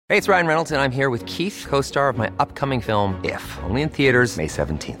Hey, it's Ryan Reynolds, and I'm here with Keith, co-star of my upcoming film, If, only in theaters May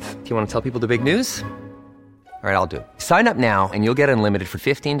 17th. Do you want to tell people the big news? All right, I'll do it. Sign up now and you'll get unlimited for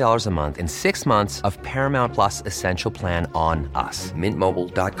 $15 a month and 6 months of Paramount Plus Essential Plan on us.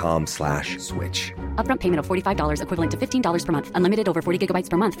 MintMobile.com/switch. Upfront payment of $45 equivalent to $15 per month. Unlimited over 40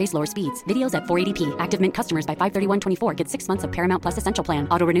 gigabytes per month. Face lower speeds. Videos at 480p. Active Mint customers by 531.24 get 6 months of Paramount Plus Essential Plan.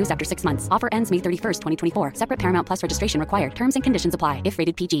 Auto renews after 6 months. Offer ends May 31st, 2024. Separate Paramount Plus registration required. Terms and conditions apply if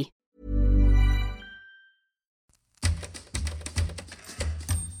rated PG.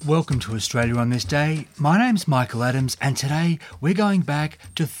 Welcome to Australia on this day. My name's Michael Adams, and today we're going back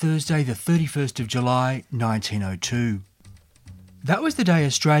to Thursday the 31st of July 1902. That was the day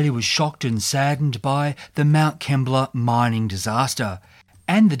Australia was shocked and saddened by the Mount Kembla mining disaster,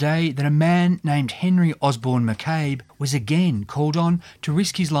 and the day that a man named Henry Osborne McCabe was again called on to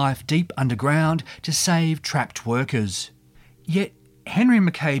risk his life deep underground to save trapped workers. Yet Henry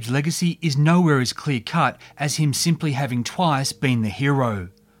McCabe's legacy is nowhere as clear-cut as him simply having twice been the hero.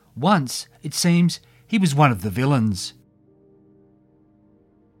 Once, it seems, he was one of the villains.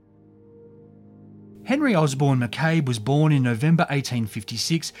 Henry Osborne McCabe was born in November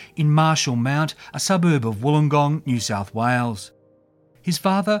 1856 in Marshall Mount, a suburb of Wollongong, New South Wales. His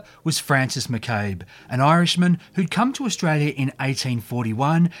father was Francis McCabe, an Irishman who'd come to Australia in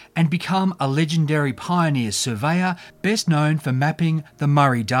 1841 and become a legendary pioneer surveyor, best known for mapping the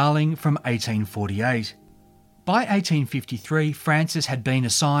Murray-Darling from 1848. By 1853, Francis had been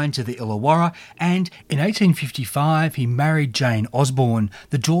assigned to the Illawarra, and in 1855 he married Jane Osborne,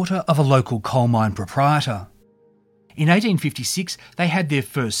 the daughter of a local coal mine proprietor. In 1856 they had their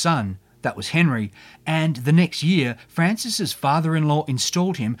first son, that was Henry, and the next year Francis's father-in-law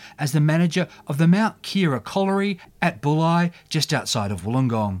installed him as the manager of the Mount Keira colliery at Bulli, just outside of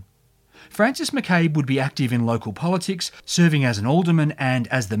Wollongong. Francis McCabe would be active in local politics, serving as an alderman and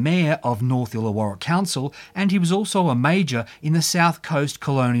as the mayor of North Illawarra Council, and he was also a major in the South Coast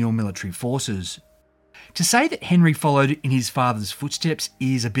Colonial Military Forces. To say that Henry followed in his father's footsteps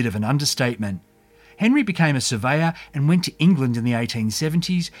is a bit of an understatement. Henry became a surveyor and went to England in the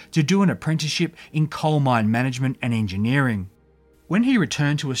 1870s to do an apprenticeship in coal mine management and engineering. When he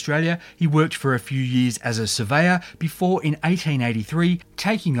returned to Australia, he worked for a few years as a surveyor before in 1883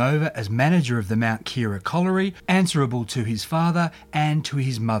 taking over as manager of the Mount Keira colliery, answerable to his father and to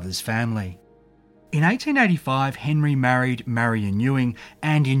his mother's family. In 1885, Henry married Marion Ewing,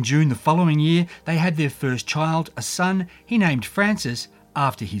 and in June the following year they had their first child, a son he named Francis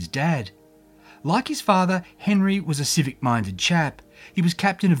after his dad. Like his father, Henry was a civic-minded chap. He was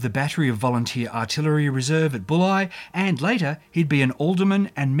captain of the Battery of Volunteer Artillery Reserve at Bulli, and later he'd be an alderman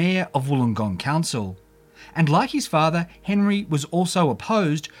and mayor of Wollongong Council. And like his father, Henry was also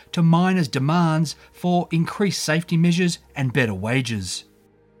opposed to miners' demands for increased safety measures and better wages.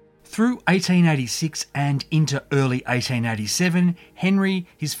 Through 1886 and into early 1887, Henry,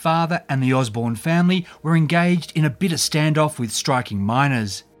 his father and the Osborne family were engaged in a bitter standoff with striking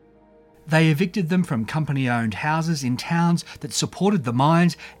miners. They evicted them from company-owned houses in towns that supported the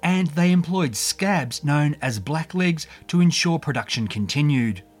mines, and they employed scabs known as blacklegs to ensure production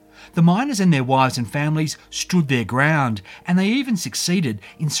continued. The miners and their wives and families stood their ground, and they even succeeded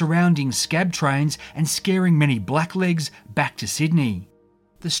in surrounding scab trains and scaring many blacklegs back to Sydney.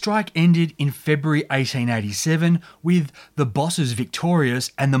 The strike ended in February 1887 with the bosses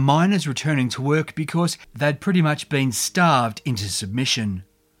victorious and the miners returning to work because they'd pretty much been starved into submission.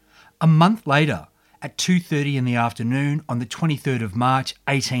 A month later, at 2:30 in the afternoon on the 23rd of March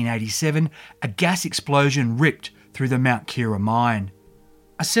 1887, a gas explosion ripped through the Mount Keira mine.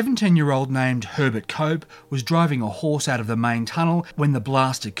 A 17-year-old named Herbert Cope was driving a horse out of the main tunnel when the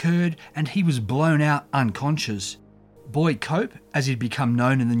blast occurred, and he was blown out unconscious. Boy Cope, as he'd become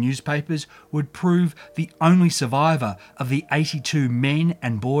known in the newspapers, would prove the only survivor of the 82 men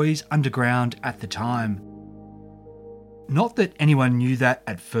and boys underground at the time. Not that anyone knew that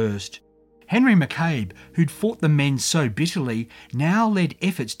at first. Henry McCabe, who'd fought the men so bitterly, now led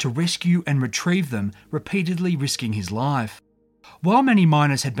efforts to rescue and retrieve them, repeatedly risking his life. While many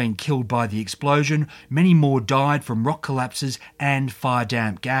miners had been killed by the explosion, many more died from rock collapses and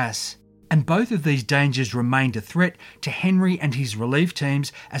fire-damp gas. And both of these dangers remained a threat to Henry and his relief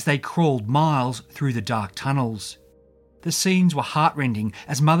teams as they crawled miles through the dark tunnels. The scenes were heartrending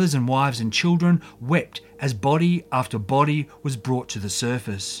as mothers and wives and children wept as body after body was brought to the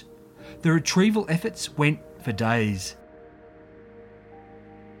surface. The retrieval efforts went for days.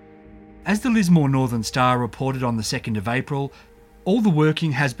 As the Lismore Northern Star reported on the 2nd of April, All the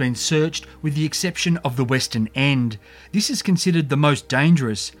working has been searched with the exception of the western end. This is considered the most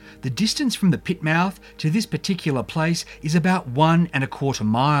dangerous. The distance from the pit mouth to this particular place is about 1.25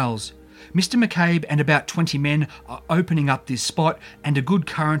 miles. Mr. McCabe and about 20 men are opening up this spot, and a good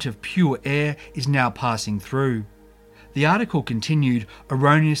current of pure air is now passing through. The article continued,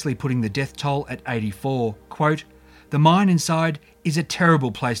 erroneously putting the death toll at 84. Quote, "The mine inside is a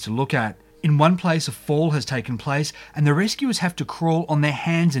terrible place to look at. In one place a fall has taken place and the rescuers have to crawl on their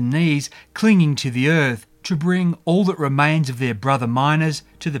hands and knees, clinging to the earth, to bring all that remains of their brother miners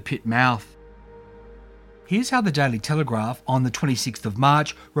to the pit mouth." Here's how the Daily Telegraph on the 26th of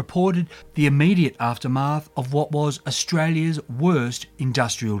March reported the immediate aftermath of what was Australia's worst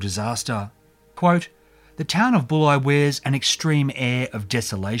industrial disaster. Quote, "The town of Bulli wears an extreme air of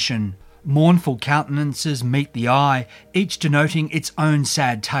desolation. Mournful countenances meet the eye, each denoting its own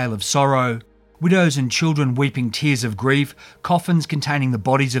sad tale of sorrow. Widows and children weeping tears of grief, coffins containing the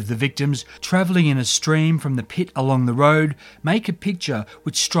bodies of the victims, travelling in a stream from the pit along the road, make a picture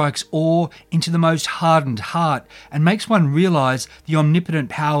which strikes awe into the most hardened heart and makes one realise the omnipotent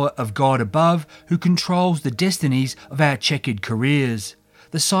power of God above, who controls the destinies of our checkered careers.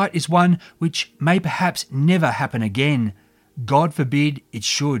 The sight is one which may perhaps never happen again. God forbid it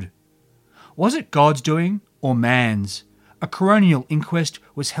should." Was it God's doing or man's? A coronial inquest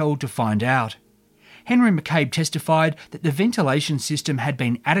was held to find out. Henry McCabe testified that the ventilation system had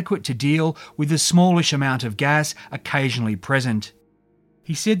been adequate to deal with the smallish amount of gas occasionally present.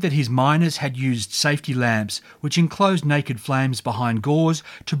 He said that his miners had used safety lamps, which enclosed naked flames behind gauze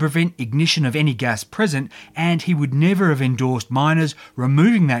to prevent ignition of any gas present, and he would never have endorsed miners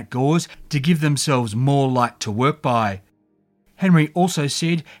removing that gauze to give themselves more light to work by. Henry also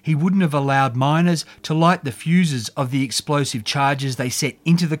said he wouldn't have allowed miners to light the fuses of the explosive charges they set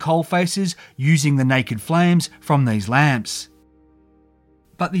into the coalfaces using the naked flames from these lamps.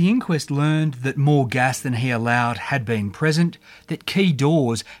 But the inquest learned that more gas than he allowed had been present, that key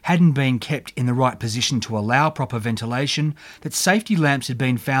doors hadn't been kept in the right position to allow proper ventilation, that safety lamps had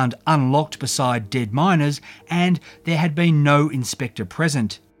been found unlocked beside dead miners, and there had been no inspector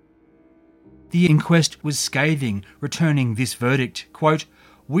present. The inquest was scathing, returning this verdict, quote,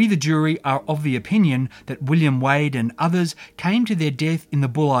 "We the jury are of the opinion that William Wade and others came to their death in the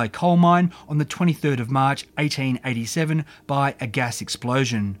Bulli coal mine on the 23rd of March 1887 by a gas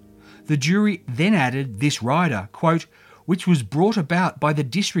explosion." The jury then added this rider, quote, "which was brought about by the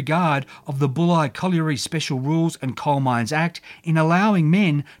disregard of the Bulli Colliery Special Rules and Coal Mines Act in allowing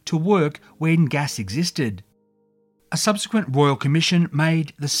men to work when gas existed." A subsequent Royal Commission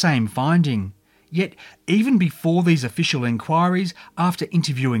made the same finding. Yet, even before these official inquiries, after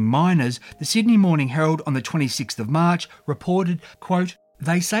interviewing miners, the Sydney Morning Herald on the 26th of March reported, quote,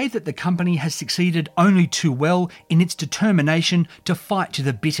 "They say that the company has succeeded only too well in its determination to fight to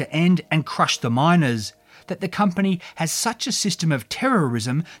the bitter end and crush the miners. That the company has such a system of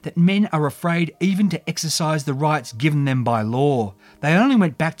terrorism that men are afraid even to exercise the rights given them by law. They only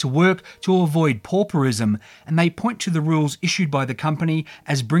went back to work to avoid pauperism, and they point to the rules issued by the company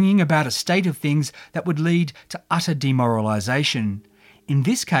as bringing about a state of things that would lead to utter demoralisation. In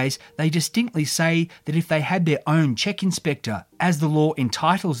this case, they distinctly say that if they had their own check inspector, as the law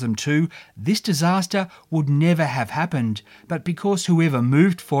entitles them to, this disaster would never have happened, but because whoever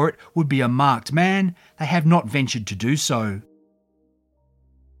moved for it would be a marked man, they have not ventured to do so."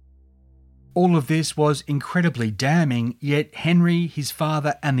 All of this was incredibly damning, yet Henry, his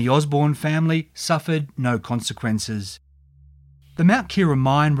father and the Osborne family suffered no consequences. The Mount Kira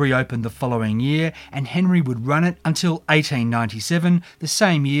mine reopened the following year, and Henry would run it until 1897, the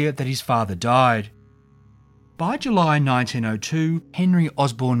same year that his father died. By July 1902, Henry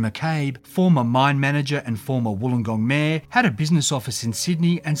Osborne McCabe, former mine manager and former Wollongong mayor, had a business office in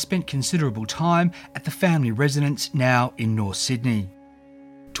Sydney and spent considerable time at the family residence now in North Sydney.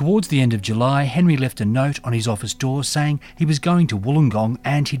 Towards the end of July, Henry left a note on his office door saying he was going to Wollongong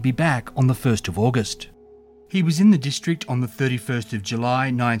and he'd be back on the 1st of August. He was in the district on the 31st of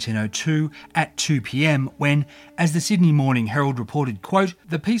July 1902 at 2 p.m. when, as the Sydney Morning Herald reported, quote,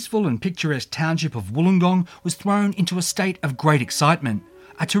 "The peaceful and picturesque township of Wollongong was thrown into a state of great excitement.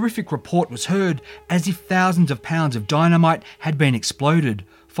 A terrific report was heard, as if thousands of pounds of dynamite had been exploded,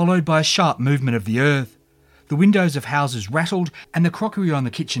 followed by a sharp movement of the earth. The windows of houses rattled and the crockery on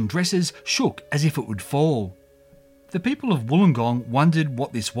the kitchen dressers shook as if it would fall. The people of Wollongong wondered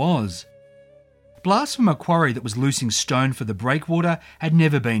what this was. Blasts from a quarry that was loosing stone for the breakwater had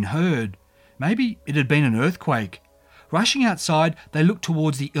never been heard. Maybe it had been an earthquake. Rushing outside, they looked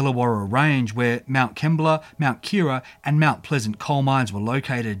towards the Illawarra Range, where Mount Kembla, Mount Kira and Mount Pleasant coal mines were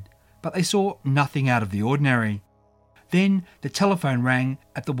located, but they saw nothing out of the ordinary. Then the telephone rang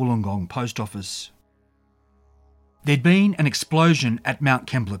at the Wollongong post office. There'd been an explosion at Mount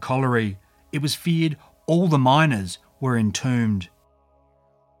Kembla Colliery. It was feared all the miners were entombed.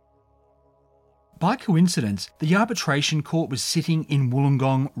 By coincidence, the arbitration court was sitting in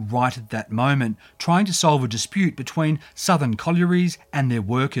Wollongong right at that moment, trying to solve a dispute between Southern Collieries and their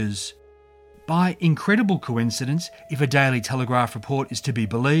workers. By incredible coincidence, if a Daily Telegraph report is to be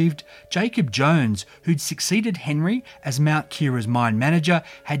believed, Jacob Jones, who'd succeeded Henry as Mount Kira's mine manager,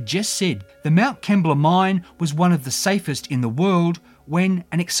 had just said the Mount Kembla mine was one of the safest in the world when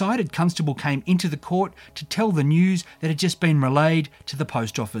an excited constable came into the court to tell the news that had just been relayed to the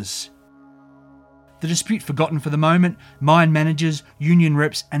post office. The dispute forgotten for the moment, mine managers, union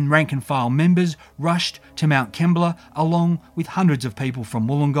reps and rank and file members rushed to Mount Kembla along with hundreds of people from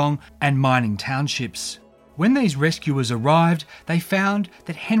Wollongong and mining townships. When these rescuers arrived, they found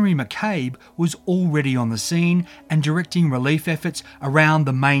that Henry McCabe was already on the scene and directing relief efforts around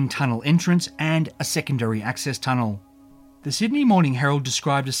the main tunnel entrance and a secondary access tunnel. The Sydney Morning Herald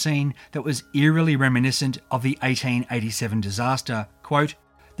described a scene that was eerily reminiscent of the 1887 disaster. Quote,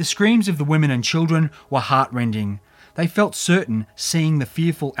 "The screams of the women and children were heartrending. They felt certain, seeing the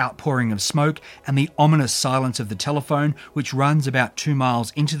fearful outpouring of smoke and the ominous silence of the telephone, which runs about 2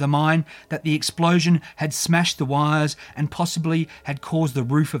 miles into the mine, that the explosion had smashed the wires and possibly had caused the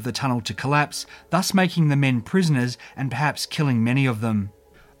roof of the tunnel to collapse, thus making the men prisoners and perhaps killing many of them."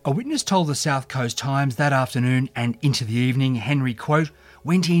 A witness told the South Coast Times that afternoon and into the evening, Henry, quote,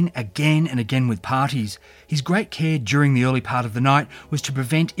 "went in again and again with parties. His great care during the early part of the night was to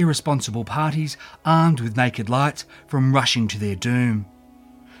prevent irresponsible parties, armed with naked lights, from rushing to their doom."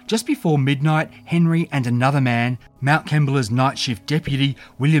 Just before midnight, Henry and another man, Mount Kembla's night shift deputy,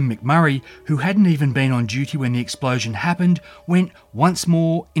 William McMurray, who hadn't even been on duty when the explosion happened, went once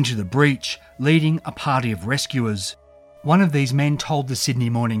more into the breach, leading a party of rescuers. One of these men told the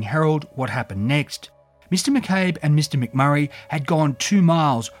Sydney Morning Herald what happened next. Mr McCabe and Mr McMurray had gone 2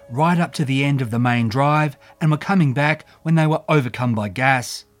 miles right up to the end of the main drive and were coming back when they were overcome by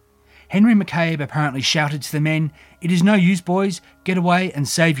gas. Henry McCabe apparently shouted to the men, "It is no use, boys, get away and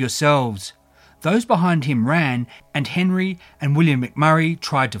save yourselves." Those behind him ran, and Henry and William McMurray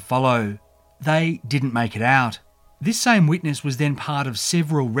tried to follow. They didn't make it out. This same witness was then part of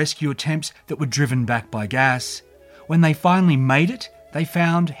several rescue attempts that were driven back by gas. When they finally made it, they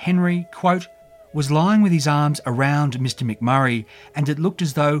found Henry, quote, "was lying with his arms around Mr McMurray, and it looked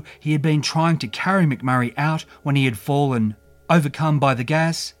as though he had been trying to carry McMurray out when he had fallen, overcome by the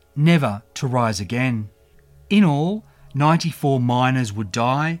gas, never to rise again." In all, 94 miners would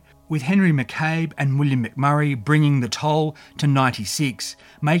die, with Henry McCabe and William McMurray bringing the toll to 96,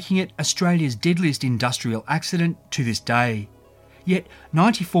 making it Australia's deadliest industrial accident to this day. Yet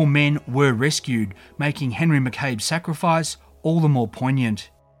 94 men were rescued, making Henry McCabe's sacrifice all the more poignant.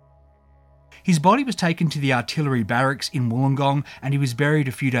 His body was taken to the artillery barracks in Wollongong, and he was buried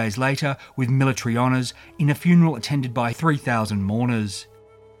a few days later with military honours in a funeral attended by 3,000 mourners.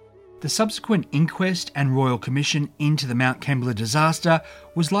 The subsequent inquest and royal commission into the Mount Kembla disaster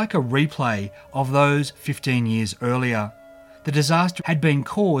was like a replay of those 15 years earlier. The disaster had been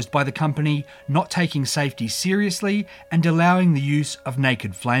caused by the company not taking safety seriously and allowing the use of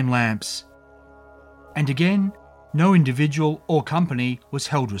naked flame lamps. And again, no individual or company was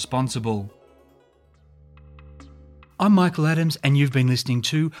held responsible. I'm Michael Adams, and you've been listening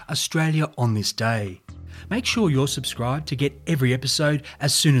to Australia on This Day. Make sure you're subscribed to get every episode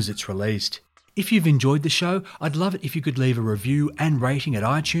as soon as it's released. If you've enjoyed the show, I'd love it if you could leave a review and rating at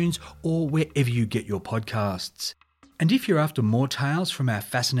iTunes or wherever you get your podcasts. And if you're after more tales from our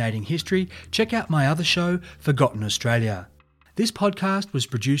fascinating history, check out my other show, Forgotten Australia. This podcast was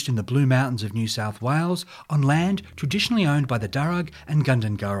produced in the Blue Mountains of New South Wales on land traditionally owned by the Darug and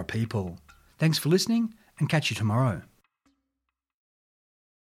Gundungurra people. Thanks for listening, and catch you tomorrow.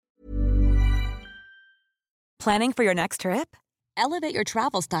 Planning for your next trip? Elevate your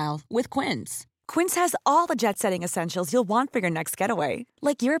travel style with Quince. Quince has all the jet-setting essentials you'll want for your next getaway,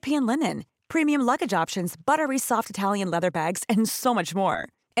 like European linen, premium luggage options, buttery soft Italian leather bags, and so much more.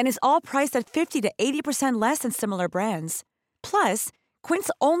 And is all priced at 50 to 80% less than similar brands. Plus, Quince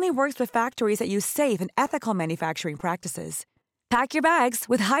only works with factories that use safe and ethical manufacturing practices. Pack your bags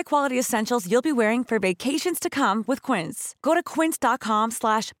with high-quality essentials you'll be wearing for vacations to come with Quince. Go to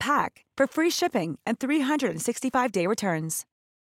quince.com/pack for free shipping and 365-day returns.